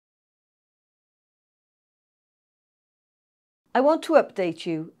I want to update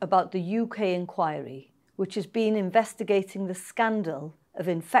you about the UK inquiry, which has been investigating the scandal of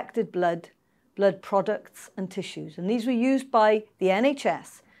infected blood, blood products and tissues. And these were used by the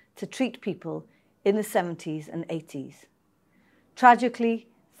NHS to treat people in the 70s and 80s. Tragically,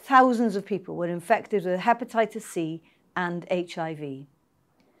 thousands of people were infected with hepatitis C and HIV.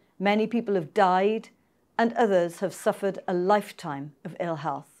 Many people have died and others have suffered a lifetime of ill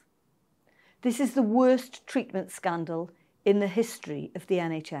health. This is the worst treatment scandal in the history of the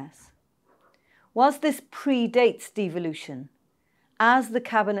NHS. Whilst this predates devolution, as the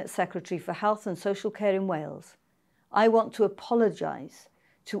Cabinet Secretary for Health and Social Care in Wales, I want to apologise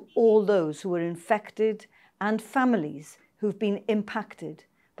to all those who were infected and families who've been impacted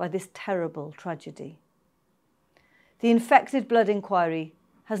by this terrible tragedy. The Infected Blood Inquiry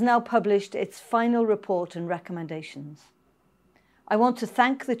has now published its final report and recommendations. I want to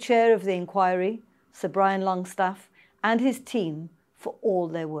thank the Chair of the Inquiry, Sir Brian Longstaff, and his team for all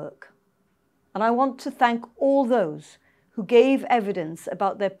their work. And I want to thank all those who gave evidence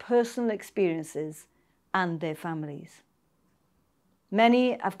about their personal experiences and their families.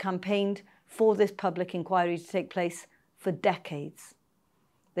 Many have campaigned for this public inquiry to take place for decades.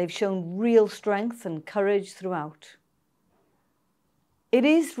 They've shown real strength and courage throughout. It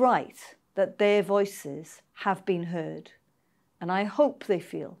is right that their voices have been heard, and I hope they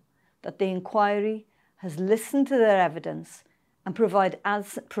feel that the inquiry has listened to their evidence and provided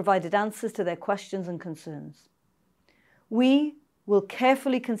answers to their questions and concerns. We will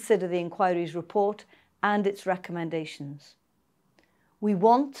carefully consider the inquiry's report and its recommendations. We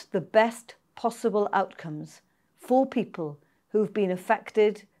want the best possible outcomes for people who have been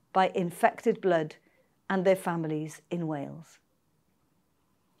affected by infected blood and their families in Wales.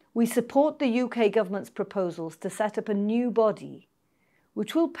 We support the UK government's proposals to set up a new body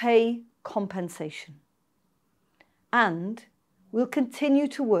which will pay compensation. And we'll continue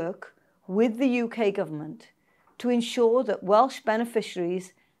to work with the UK government to ensure that Welsh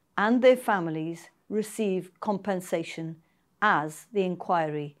beneficiaries and their families receive compensation as the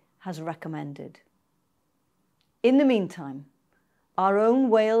inquiry has recommended. In the meantime, our own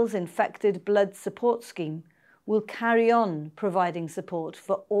Wales Infected Blood Support Scheme will carry on providing support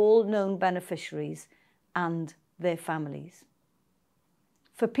for all known beneficiaries and their families.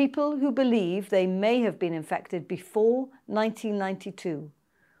 For people who believe they may have been infected before 1992,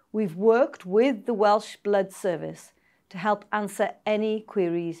 we've worked with the Welsh Blood Service to help answer any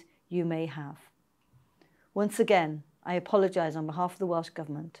queries you may have. Once again, I apologise on behalf of the Welsh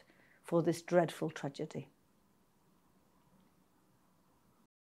Government for this dreadful tragedy.